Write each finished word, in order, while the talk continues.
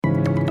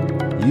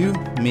You,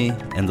 Me,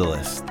 and the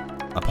List,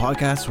 a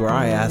podcast where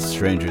I ask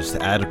strangers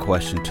to add a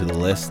question to the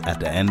list at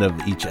the end of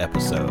each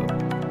episode.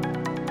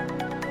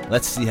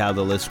 Let's see how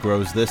the list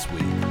grows this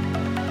week.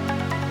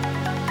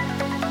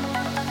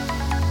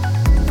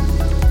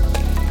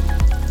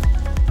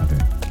 Okay.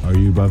 Are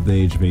you above the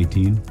age of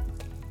 18?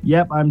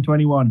 Yep, I'm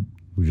 21.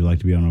 Would you like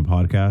to be on a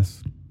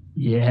podcast?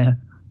 Yeah.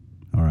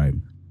 All right.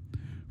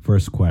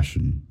 First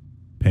question.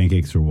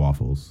 Pancakes or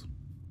waffles?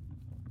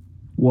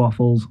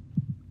 Waffles.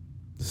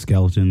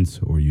 Skeletons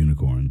or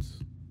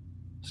unicorns?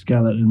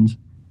 Skeletons.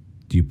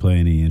 Do you play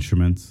any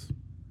instruments?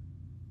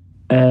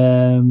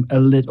 A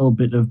little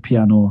bit of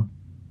piano.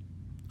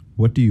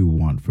 What do you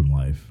want from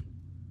life?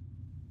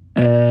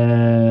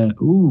 I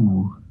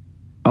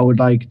would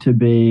like to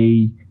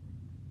be...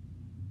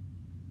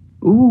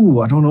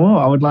 I don't know.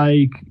 I would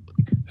like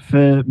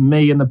for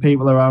me and the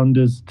people around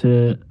us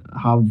to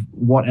have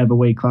whatever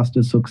we classed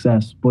as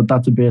success. But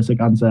that's a basic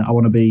answer. I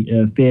want to be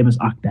a famous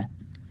actor.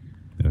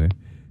 Okay.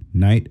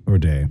 Night or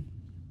day?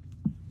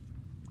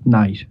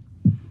 Night.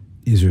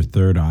 Is your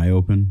third eye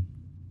open?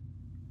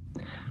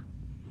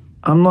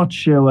 I'm not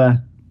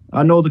sure.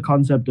 I know the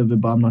concept of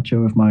it, but I'm not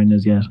sure if mine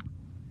is yet.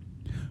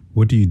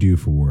 What do you do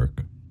for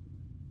work?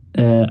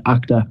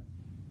 Actor.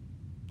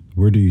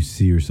 Where do you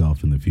see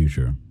yourself in the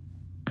future?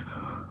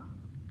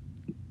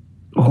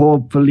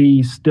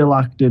 Hopefully still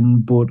acting,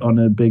 but on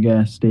a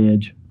bigger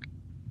stage.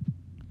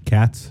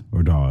 Cats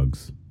or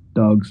dogs?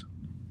 Dogs.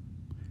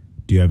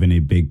 Do you have any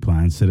big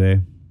plans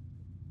today?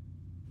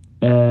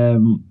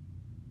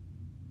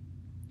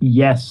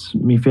 Yes,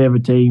 my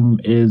favourite team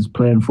is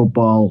playing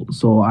football,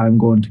 so I'm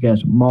going to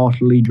get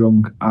mortally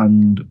drunk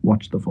and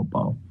watch the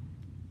football.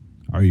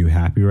 Are you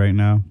happy right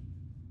now?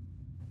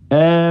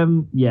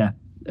 Yeah.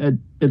 At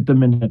the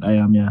minute I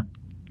am, yeah.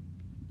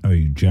 Are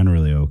you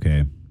generally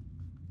okay?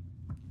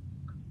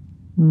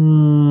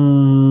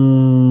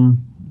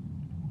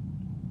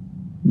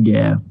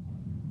 Yeah.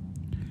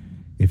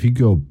 If you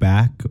go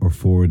back or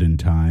forward in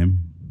time,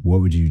 what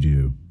would you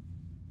do?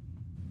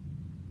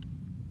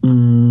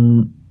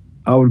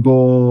 I would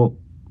go...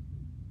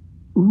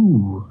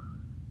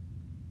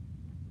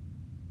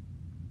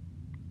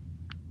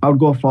 I would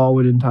go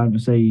forward in time to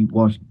see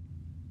what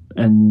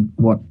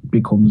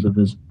becomes of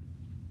us.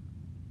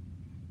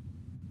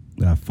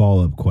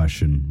 Follow-up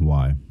question,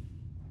 why?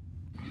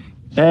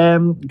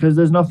 Because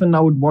there's nothing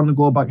I would want to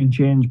go back and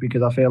change,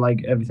 because I feel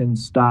like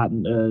everything's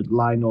starting to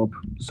line up,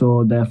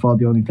 so therefore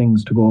the only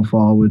things to go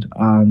forward,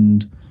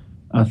 and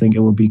I think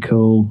it would be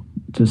cool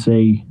to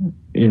see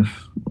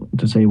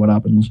what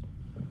happens.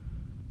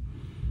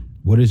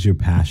 What is your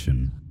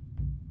passion?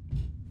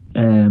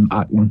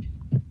 Acting.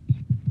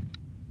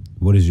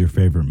 What is your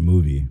favorite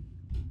movie?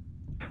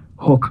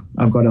 Hook.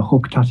 I've got a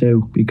Hook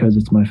tattoo because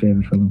it's my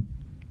favorite film.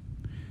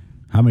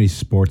 How many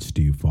sports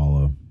do you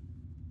follow?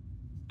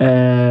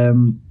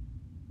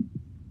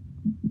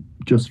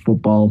 Just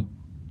football.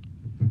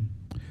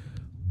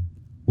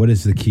 What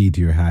is the key to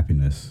your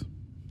happiness?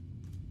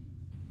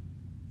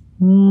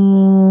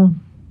 I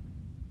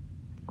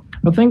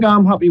think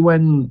I'm happy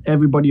when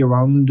everybody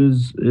around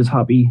us is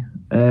happy,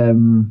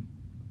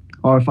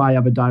 or if I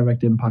have a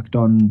direct impact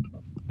on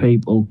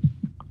people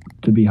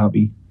to be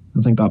happy.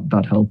 I think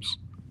that helps.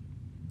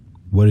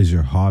 What is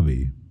your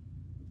hobby?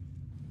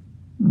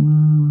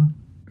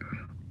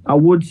 I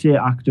would say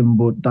acting,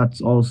 but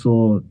that's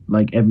also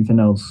like everything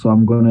else. So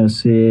I'm going to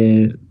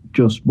say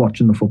just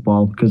watching the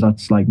football, because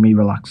that's like me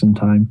relaxing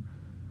time.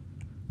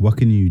 What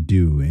can you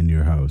do in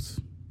your house?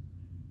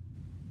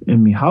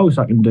 In my house,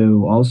 I can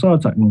do all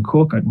sorts. I can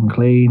cook, I can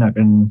clean, I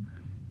can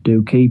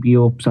do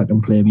keepy-ups, I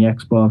can play my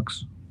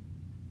Xbox.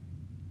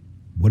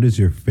 What is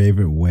your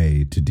favorite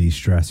way to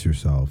de-stress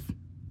yourself?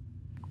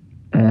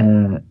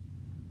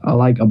 I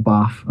like a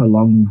bath, a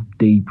long,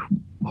 deep,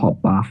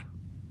 hot bath.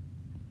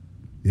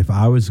 If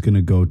I was going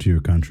to go to your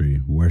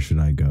country, where should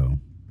I go?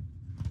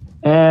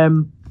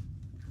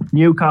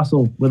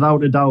 Newcastle,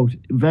 without a doubt.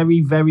 Very,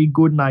 very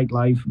good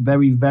nightlife.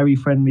 Very, very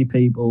friendly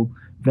people.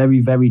 Very,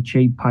 very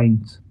cheap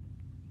pints.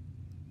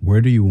 Where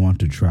do you want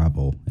to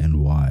travel and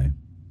why?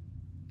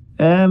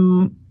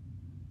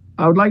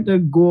 I would like to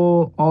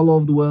go all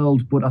over the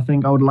world, but I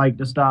think I would like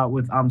to start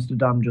with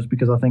Amsterdam, just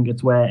because I think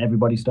it's where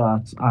everybody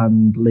starts,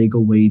 and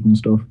legal weed and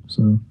stuff.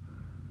 So,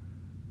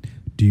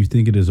 do you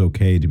think it is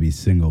okay to be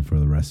single for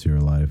the rest of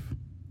your life?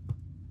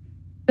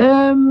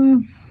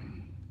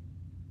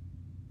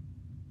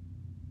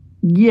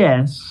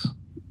 Yes,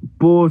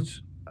 but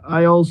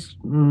I also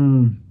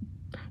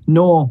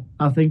no.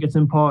 I think it's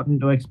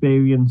important to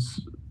experience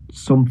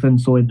something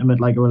so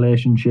intimate like a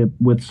relationship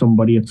with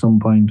somebody at some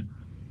point.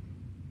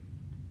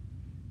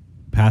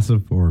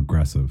 Passive or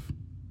aggressive?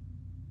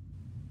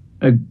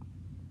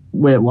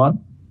 Wait, what?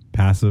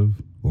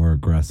 Passive or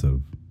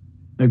aggressive?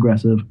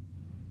 Aggressive.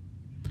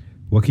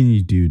 What can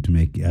you do to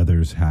make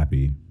others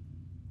happy?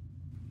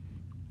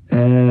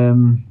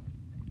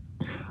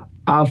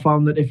 I've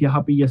found that if you're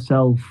happy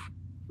yourself,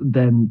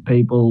 then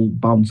people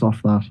bounce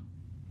off that.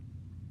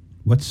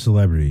 What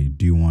celebrity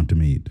do you want to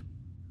meet?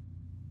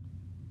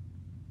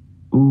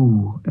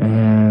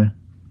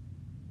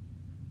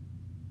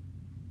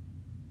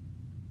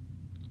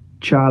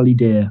 Charlie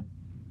Day.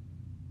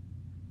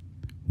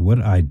 What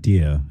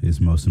idea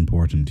is most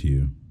important to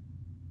you?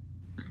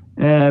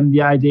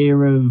 The idea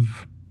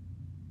of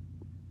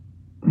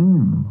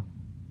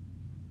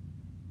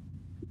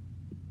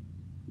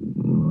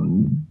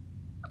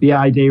the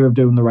idea of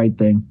doing the right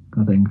thing,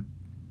 I think.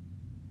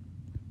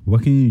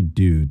 What can you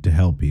do to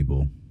help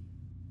people?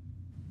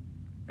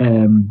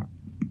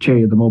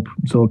 Cheer them up,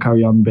 so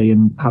carry on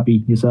being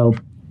happy yourself.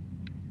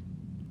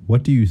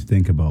 What do you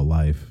think about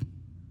life?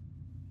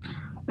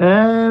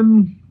 I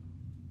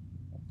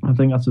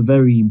think that's a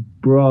very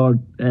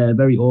broad,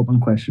 very open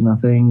question. I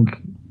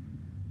think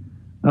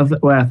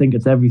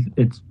it's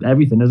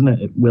everything, isn't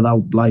it?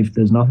 Without life,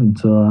 there's nothing.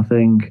 So I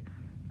think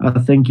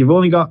you've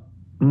only got.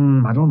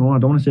 I don't know. I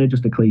don't want to say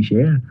just a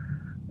cliche.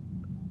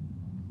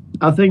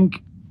 I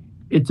think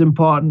it's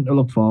important to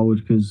look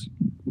forward because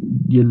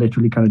you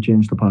literally kind of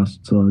change the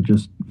past. So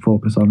just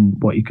focus on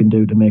what you can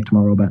do to make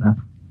tomorrow better.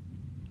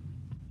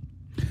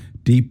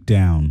 Deep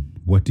down,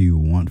 what do you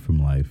want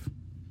from life?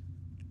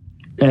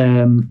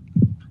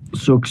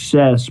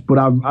 Success, but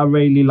I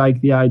really like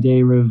the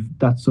idea of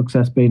that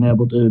success being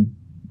able to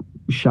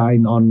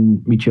shine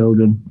on my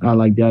children. I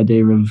like the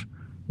idea of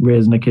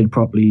raising a kid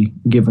properly,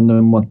 giving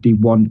them what they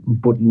want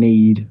but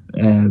need,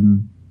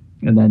 and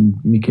then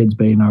my kids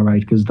being all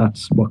right, because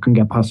that's what can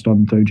get passed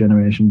on through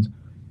generations.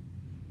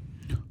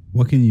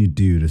 What can you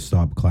do to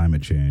stop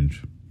climate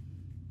change?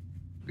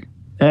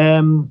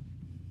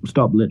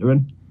 Stop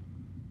littering.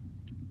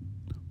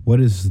 What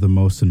is the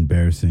most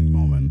embarrassing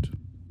moment?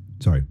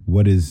 Sorry,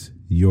 what is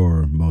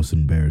your most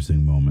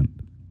embarrassing moment?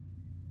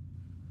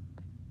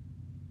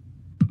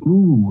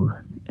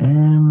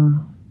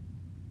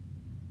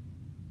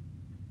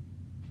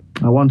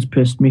 I once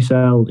pissed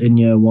myself in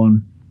year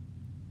one.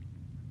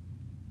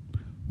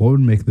 What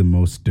would make the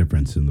most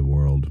difference in the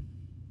world?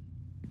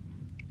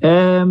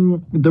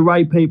 The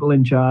right people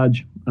in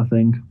charge, I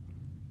think.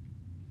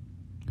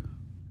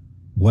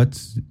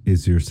 What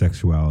is your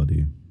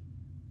sexuality?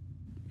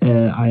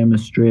 I am a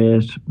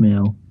straight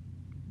male.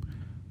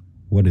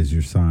 What is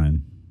your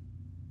sign?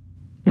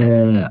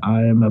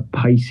 I am a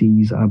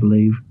Pisces, I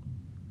believe.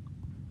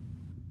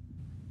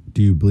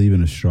 Do you believe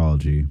in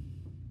astrology?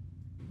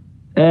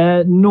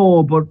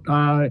 No, but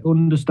I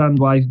understand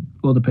why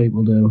other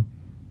people do.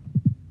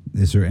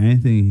 Is there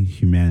anything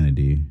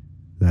humanity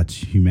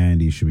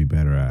should be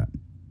better at?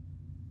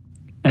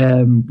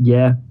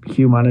 Yeah,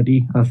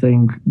 humanity. I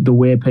think the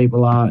way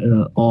people are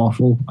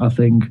awful. I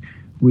think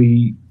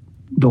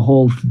the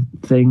whole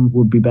thing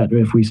would be better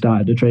if we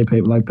started to treat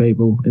people like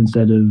people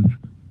instead of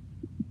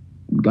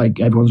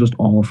like everyone's just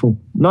awful.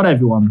 Not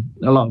everyone,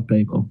 a lot of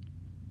people.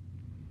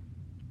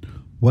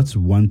 What's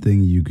one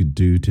thing you could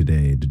do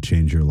today to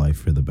change your life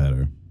for the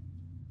better?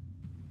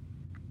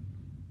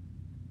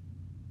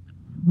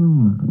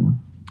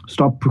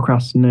 Stop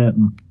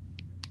procrastinating.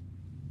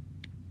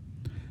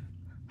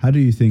 How do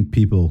you think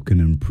people can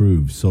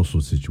improve social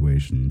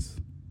situations?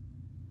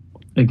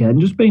 Again,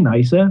 just be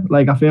nicer.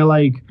 Like, I feel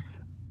like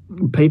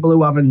people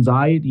who have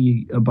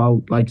anxiety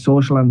about, like,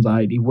 social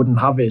anxiety wouldn't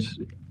have it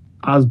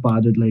as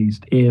bad, at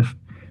least, if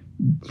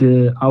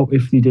they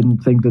didn't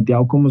think that the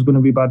outcome was going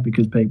to be bad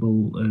because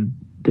people are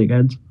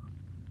dickheads.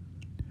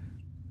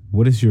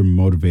 What is your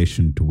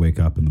motivation to wake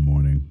up in the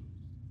morning?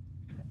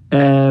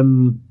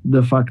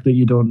 The fact that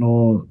you don't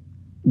know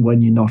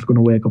when you're not going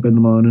to wake up in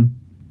the morning.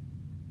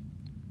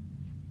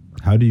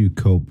 How do you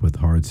cope with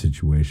hard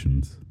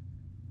situations?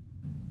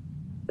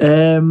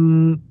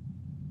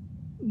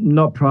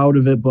 Not proud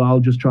of it, but I'll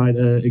just try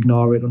to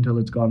ignore it until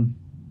it's gone.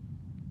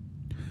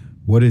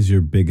 What is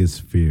your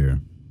biggest fear?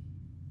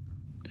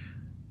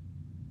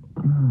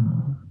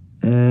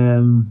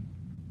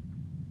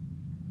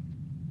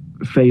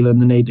 Feeling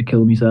the need to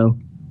kill myself.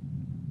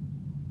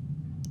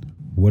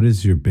 What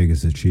is your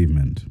biggest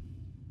achievement?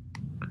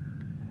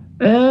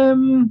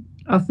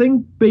 I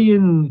think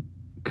being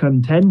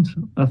content.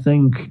 I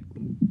think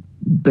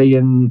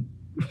being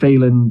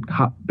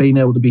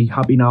able to be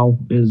happy now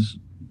is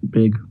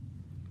big.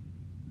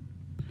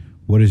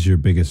 What is your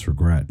biggest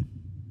regret?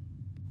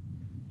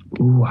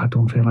 I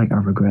don't feel like I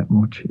regret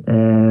much.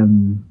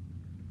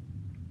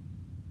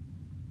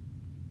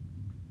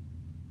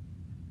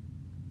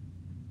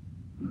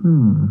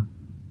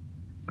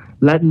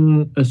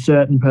 Letting a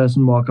certain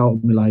person walk out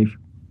of my life.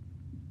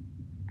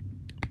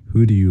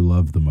 Who do you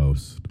love the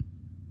most?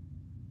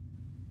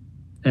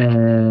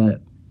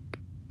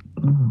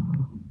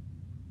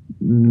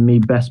 Me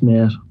best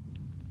mate.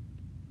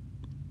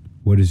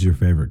 What is your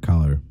favorite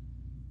color?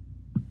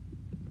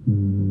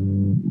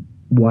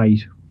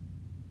 White.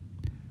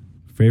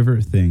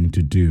 Favorite thing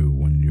to do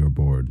when you're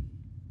bored?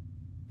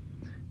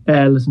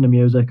 Listen to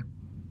music.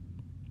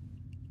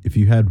 If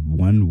you had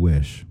one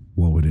wish,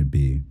 what would it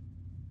be?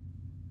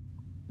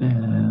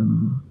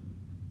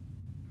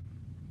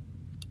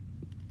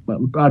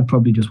 Well, I'd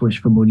probably just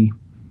wish for money.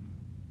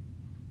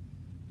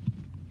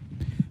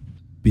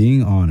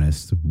 Being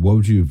honest, what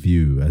would you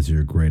view as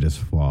your greatest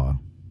flaw?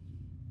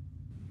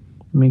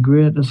 My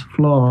greatest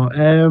flaw?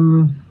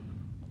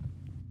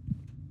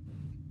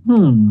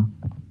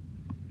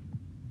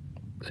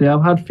 See,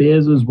 I've had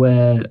phases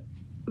where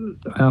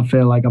I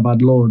feel like I've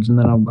had loads and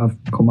then I've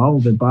come out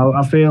of it. But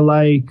I feel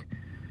like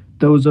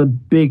there was a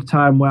big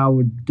time where I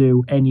would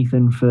do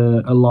anything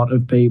for a lot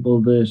of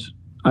people that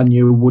I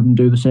knew wouldn't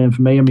do the same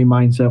for me. And my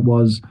mindset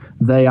was,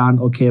 they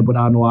aren't okay, but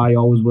I know I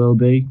always will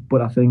be.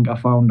 But I think I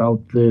found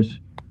out that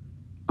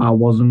I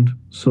wasn't.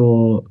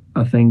 So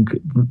I think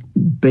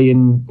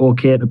being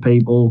okay to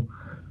people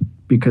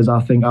because I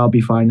think I'll be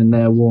fine and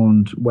they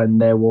won't, when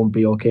they won't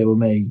be okay with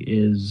me,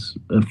 is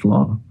a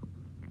flaw.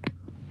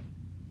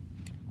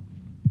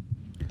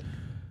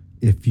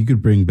 If you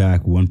could bring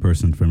back one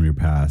person from your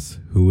past,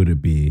 who would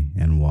it be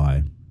and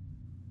why?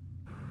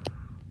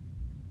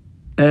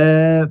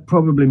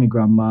 Probably my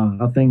grandma.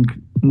 I think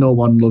no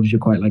one loves you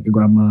quite like a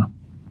grandma.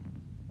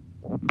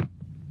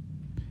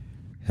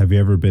 Have you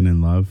ever been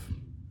in love?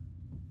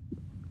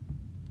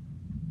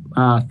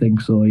 I think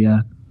so,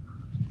 yeah.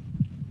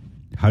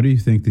 How do you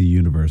think the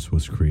universe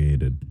was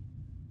created?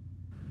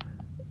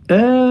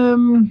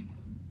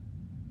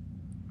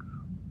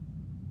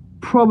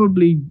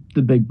 Probably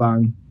the Big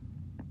Bang.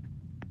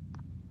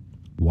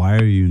 Why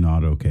are you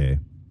not okay?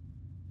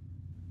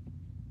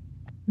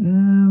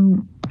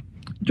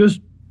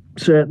 Just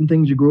certain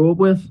things you grow up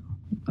with.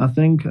 I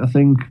think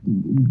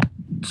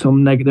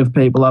some negative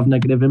people have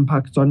negative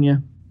impacts on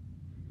you.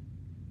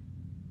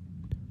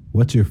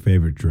 What's your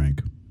favorite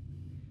drink?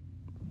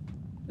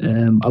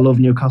 I love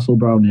Newcastle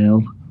Brown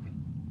Ale.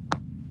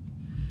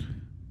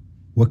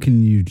 What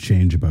can you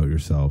change about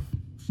yourself?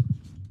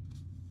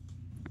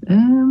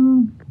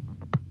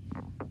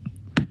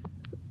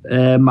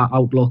 My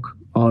outlook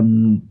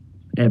on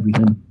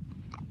everything.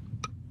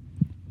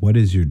 What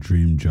is your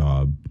dream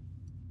job?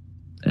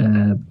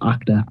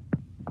 Actor.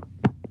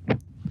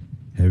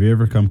 Have you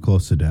ever come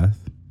close to death?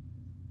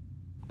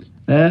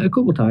 A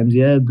couple of times,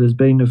 yeah. There's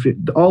been a few,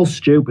 all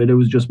stupid. It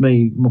was just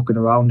me mucking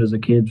around as a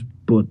kid.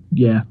 But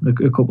yeah,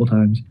 a couple of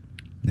times.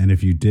 And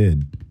if you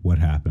did, what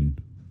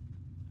happened?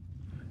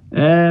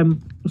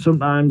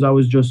 Sometimes I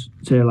was just,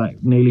 say,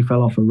 like, nearly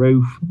fell off a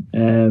roof,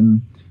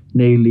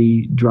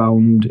 nearly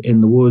drowned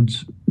in the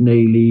woods,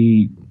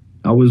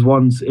 I was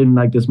once in,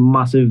 like, this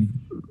massive,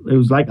 it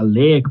was like a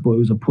lake, but it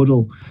was a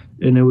puddle,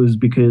 and it was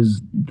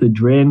because the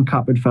drain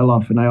cap had fell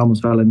off, and I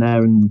almost fell in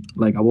there, and,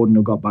 like, I wouldn't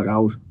have got back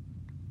out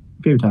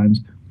a few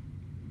times.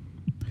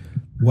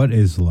 What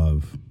is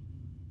love?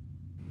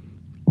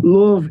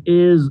 Love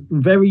is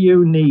very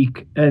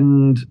unique,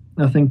 and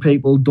I think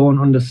people don't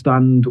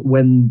understand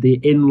when they're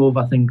in love.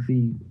 I think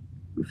they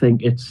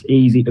think it's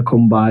easy to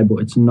come by, but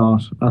it's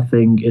not. I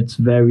think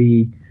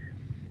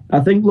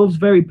love's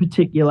very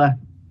particular,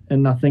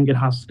 and I think it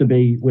has to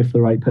be with the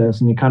right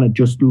person. You can't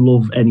just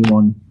love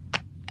anyone.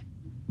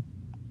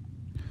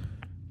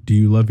 Do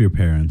you love your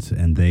parents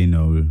and they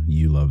know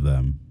you love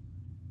them?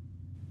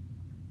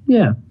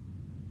 Yeah.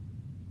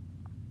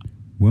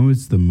 When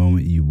was the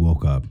moment you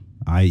woke up,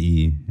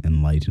 i.e.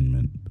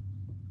 enlightenment?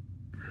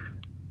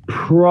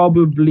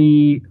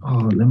 Probably,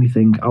 let me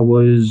think.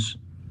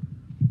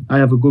 I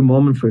have a good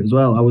moment for it as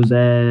well. I was,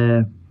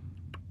 I'd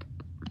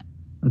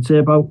say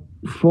about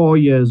 4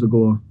 years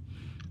ago.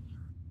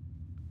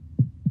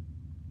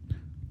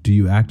 Do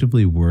you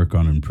actively work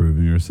on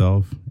improving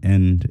yourself?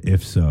 And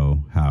if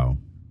so, how?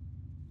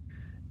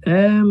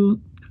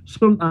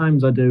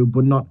 Sometimes I do,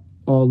 but not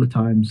all the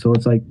time. So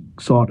it's like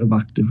sort of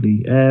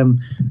actively.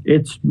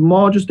 It's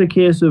more just a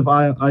case of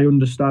I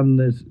understand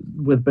that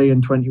with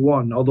being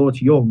 21, although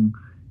it's young,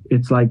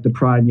 it's like the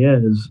prime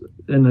years,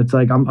 and it's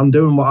like I'm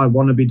doing what I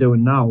want to be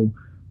doing now,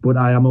 but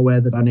I am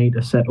aware that I need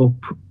to set up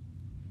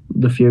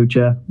the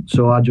future.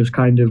 So I just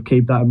kind of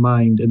keep that in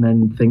mind and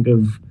then think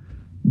of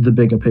the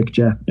bigger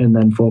picture and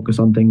then focus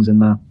on things in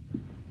that.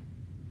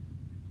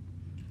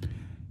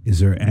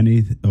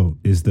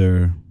 Is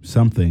there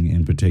something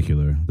in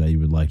particular that you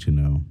would like to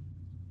know?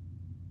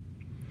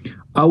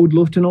 I would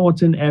love to know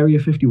what's in Area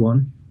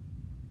 51.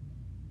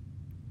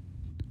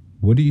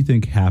 What do you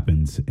think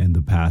happens in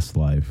the past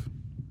life?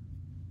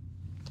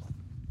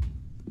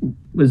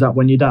 Is that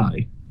when you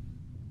die?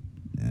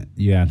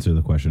 You answer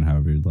the question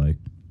however you'd like.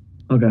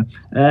 Okay.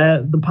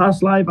 The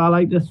past life, I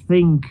like to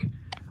think,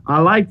 I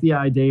like the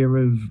idea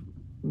of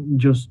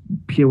just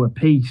pure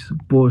peace,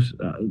 but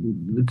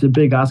it's a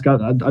big ask.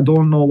 I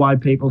don't know why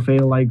people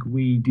feel like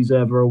we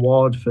deserve a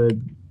reward for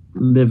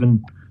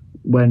living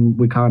when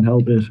we can't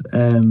help it.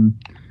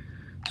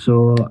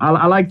 So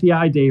I like the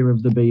idea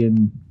of there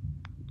being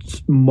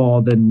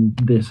more than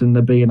this and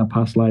there being a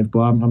past life, but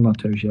I'm not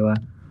too sure.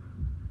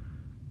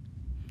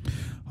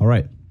 All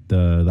right.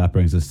 That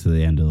brings us to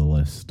the end of the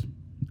list.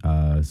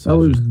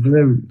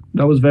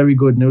 That was very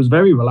good, and it was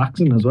very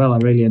relaxing as well. I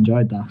really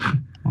enjoyed that.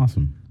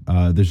 Awesome.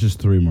 There's just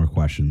 3 more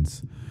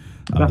questions.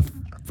 The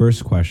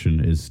first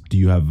question is, do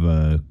you have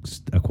a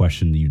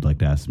question that you'd like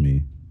to ask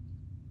me?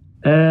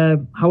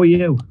 How are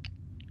you?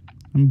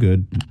 I'm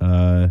good.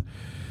 I've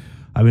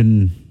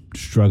been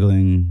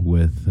struggling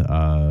with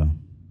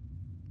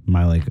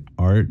my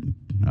art.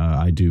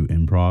 I do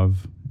improv,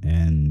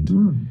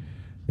 and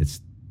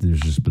there's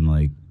just been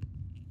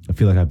I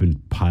feel like I've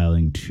been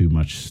piling too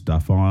much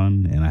stuff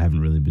on, and I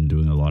haven't really been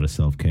doing a lot of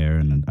self-care,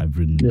 and I've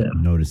been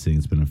noticing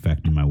it's been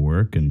affecting my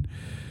work, and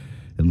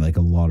like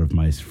a lot of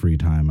my free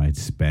time I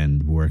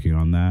spend working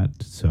on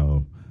that.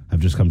 So I've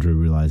just come to a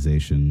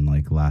realization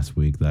like last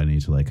week that I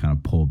need to like kind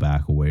of pull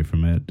back away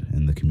from it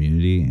in the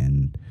community,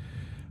 and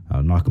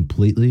not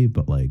completely,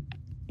 but like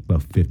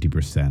about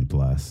 50%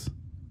 less.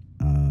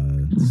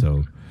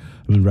 So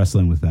I've been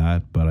wrestling with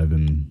that, but I've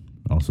been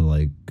also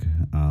like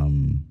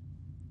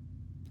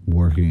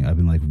working. I've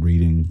been like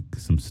reading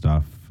some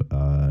stuff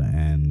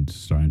and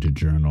starting to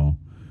journal.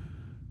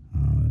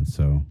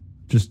 So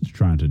just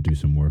trying to do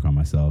some work on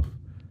myself.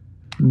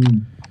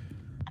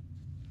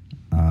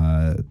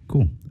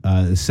 Cool.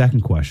 The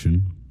second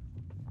question,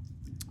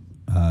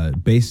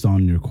 based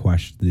on your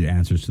the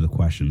answers to the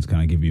questions, can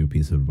I give you a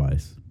piece of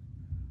advice?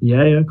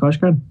 Yeah, of course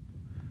you can.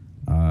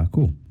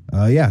 Cool.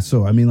 Yeah,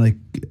 so I mean, like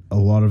a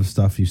lot of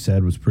stuff you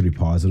said was pretty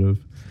positive.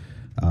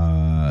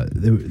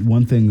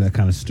 One thing that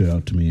kind of stood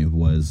out to me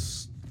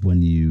was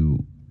when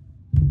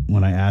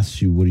I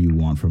asked you what do you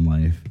want from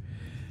life.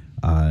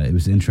 It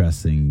was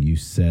interesting. You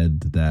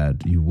said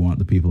that you want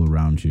the people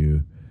around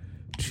you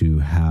to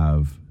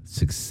have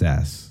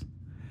success.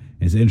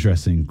 It's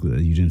interesting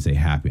that you didn't say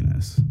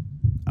happiness.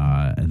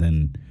 And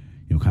then,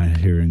 kind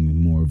of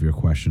hearing more of your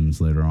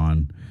questions later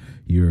on,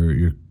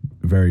 you're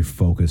very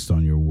focused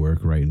on your work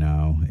right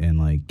now and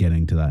like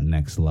getting to that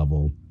next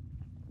level.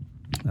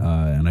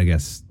 And I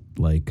guess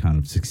like kind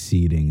of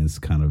succeeding is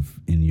kind of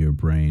in your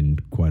brain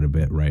quite a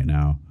bit right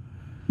now.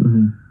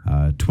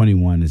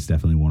 21 is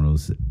definitely one of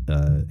those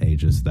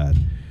ages that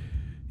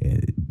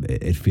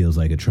it feels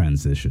like a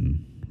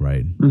transition,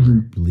 right?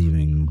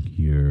 Leaving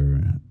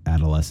your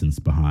adolescence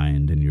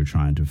behind, and you're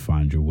trying to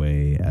find your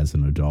way as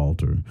an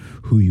adult, or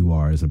who you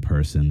are as a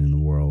person in the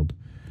world,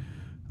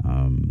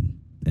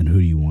 and who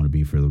you want to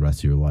be for the rest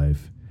of your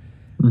life.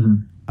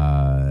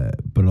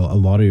 But a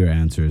lot of your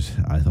answers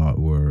I thought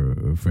were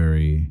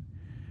very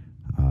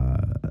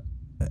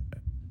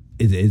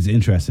it's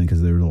interesting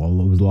because there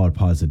was a lot of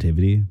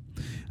positivity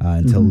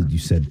until you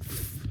said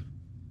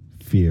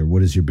fear.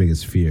 What is your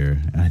biggest fear?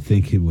 And I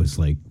think it was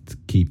like to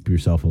keep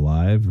yourself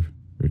alive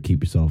or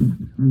keep yourself...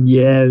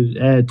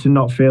 to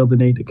not feel the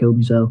need to kill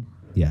myself.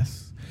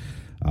 Yes.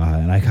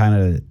 And I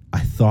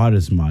thought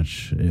as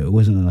much. It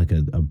wasn't like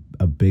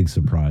a big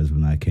surprise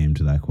when that came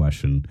to that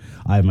question.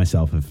 I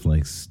myself have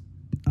like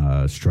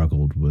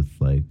struggled with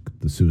like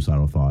the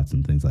suicidal thoughts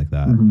and things like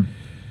that.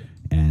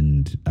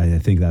 And I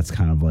think that's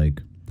kind of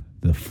like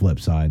the flip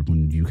side.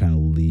 When you kind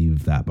of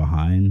leave that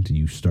behind,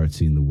 you start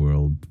seeing the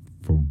world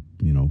for,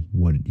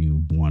 what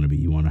you want to be.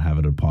 You want to have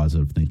a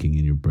positive thinking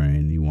in your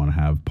brain. You want to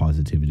have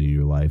positivity in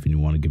your life, and you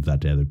want to give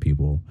that to other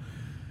people.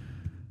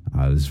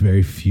 There's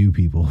very few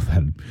people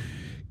that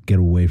get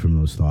away from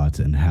those thoughts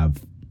and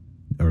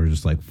or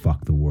just like,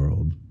 fuck the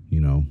world,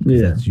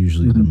 That's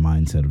usually the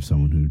mindset of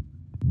someone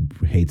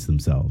who hates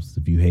themselves.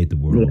 If you hate the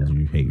world,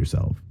 you hate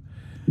yourself.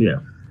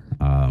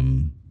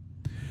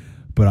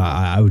 But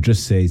I would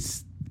just say,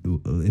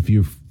 if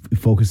you're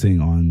focusing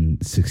on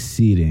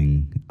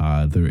succeeding,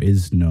 there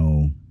is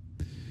no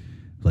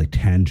like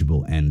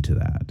tangible end to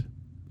that.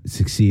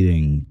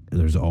 Succeeding,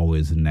 there's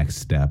always a next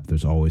step.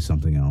 There's always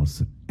something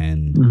else.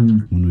 And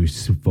when we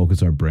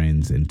focus our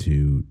brains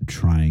into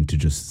trying to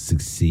just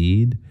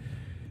succeed,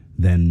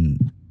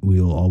 then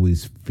we'll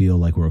always feel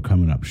like we're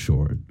coming up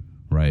short,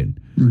 right?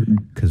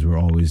 Because we're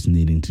always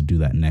needing to do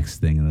that next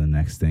thing and the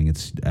next thing.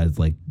 It's as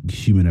like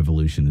human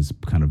evolution has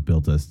kind of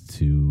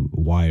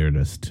wired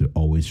us to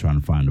always try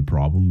and find a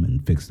problem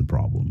and fix the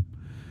problem.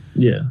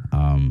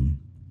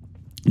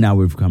 Now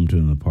we've come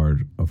to the part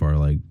of our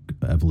like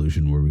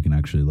evolution where we can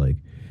actually like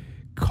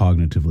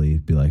cognitively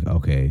be like,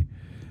 okay,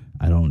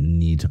 I don't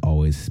need to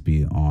always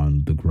be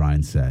on the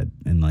grind set.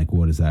 And like,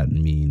 what does that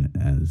mean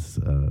as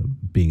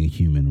being a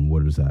human? And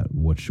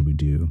what should we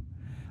do?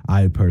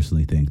 I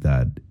personally think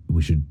that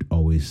we should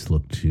always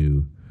look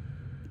to,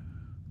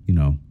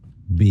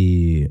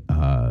 be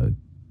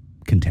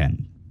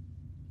content.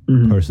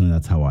 Personally,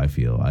 that's how I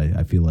feel.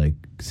 I feel like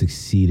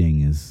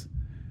succeeding is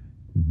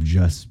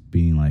just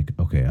being like,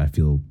 okay, I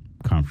feel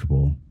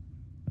comfortable.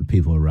 The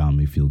people around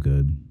me feel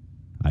good.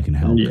 I can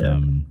help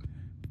them and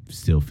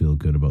still feel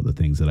good about the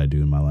things that I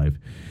do in my life.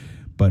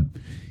 But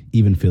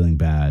even feeling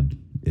bad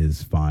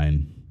is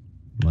fine.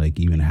 Like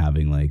even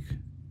having like,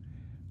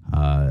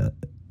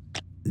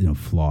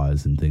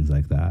 flaws and things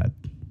like that,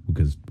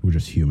 because we're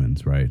just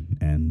humans, right?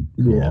 And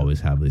we'll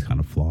always have these kind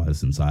of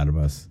flaws inside of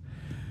us.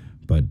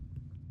 But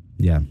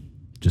yeah,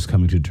 just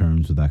coming to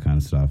terms with that kind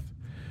of stuff.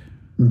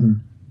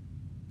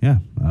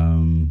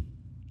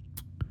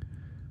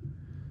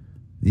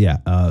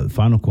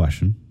 Final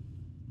question.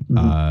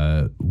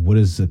 What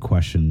is a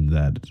question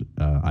that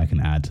I can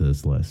add to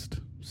this list?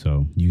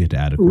 So you get to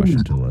add a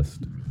question to the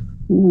list.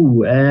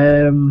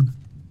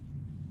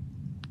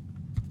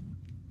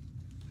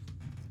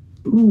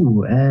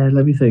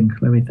 Let me think.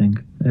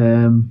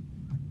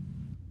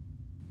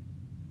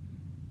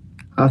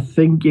 I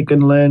think you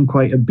can learn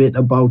quite a bit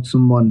about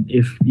someone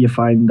if you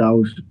find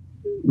out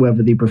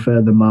whether they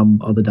prefer the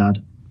mum or the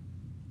dad.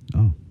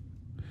 Oh.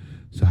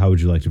 So how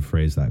would you like to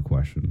phrase that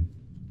question?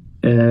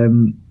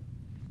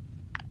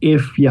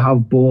 If you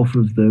have both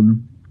of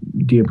them,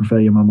 do you prefer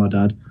your mum or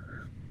dad?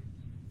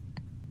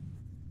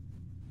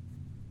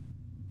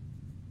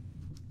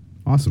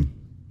 Awesome.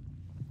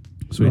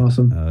 Sweet.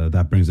 Awesome.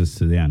 That brings us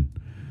to the end.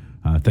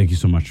 Thank you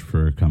so much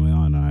for coming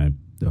on. I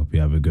hope you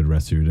have a good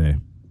rest of your day.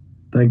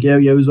 Thank you.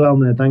 You as well,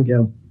 mate. Thank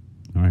you.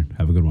 All right.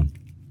 Have a good one.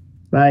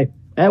 Bye.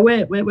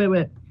 Wait.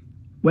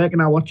 Where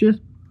can I watch it?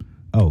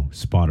 Oh,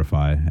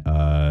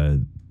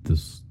 Spotify.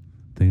 This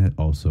thing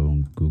also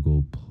on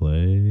Google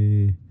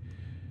Play.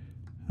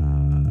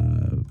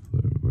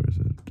 Where is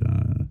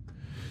it?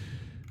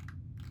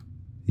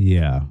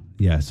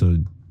 Yeah. So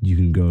you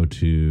can go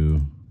to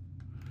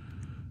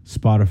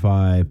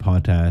Spotify,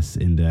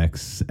 Podcasts,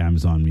 Index,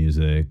 Amazon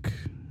Music,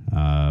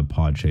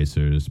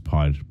 Podchasers,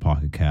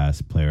 Pocket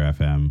Cast, Player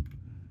FM,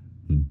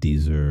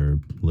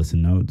 Deezer,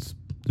 Listen Notes.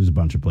 There's a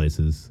bunch of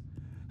places.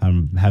 I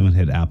haven't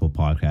hit Apple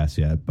Podcasts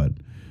yet, but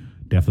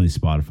definitely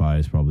Spotify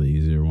is probably the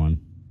easier one.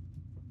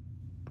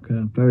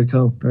 Okay, very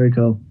cool.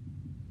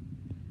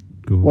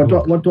 Cool.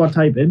 What do I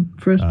type in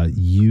for it?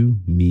 You,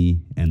 me,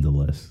 and the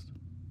list.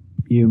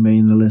 You, me,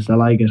 and the list. I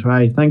like it.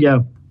 Right. Thank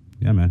you.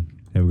 Yeah, man.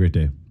 Have a great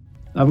day.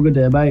 Have a good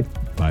day. Bye.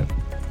 Bye.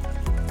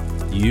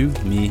 You,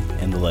 Me,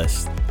 and the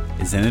List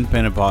is an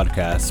independent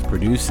podcast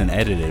produced and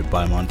edited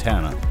by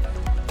Montana.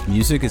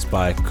 Music is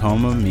by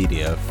Coma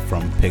Media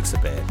from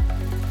Pixabay.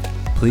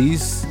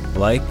 Please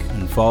like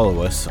and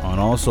follow us on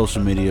all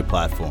social media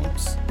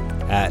platforms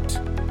at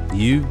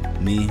You,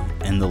 Me,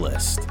 and the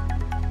List.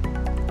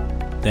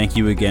 Thank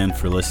you again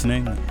for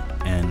listening,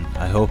 and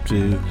I hope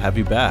to have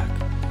you back.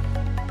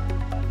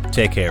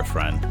 Take care,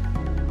 friend.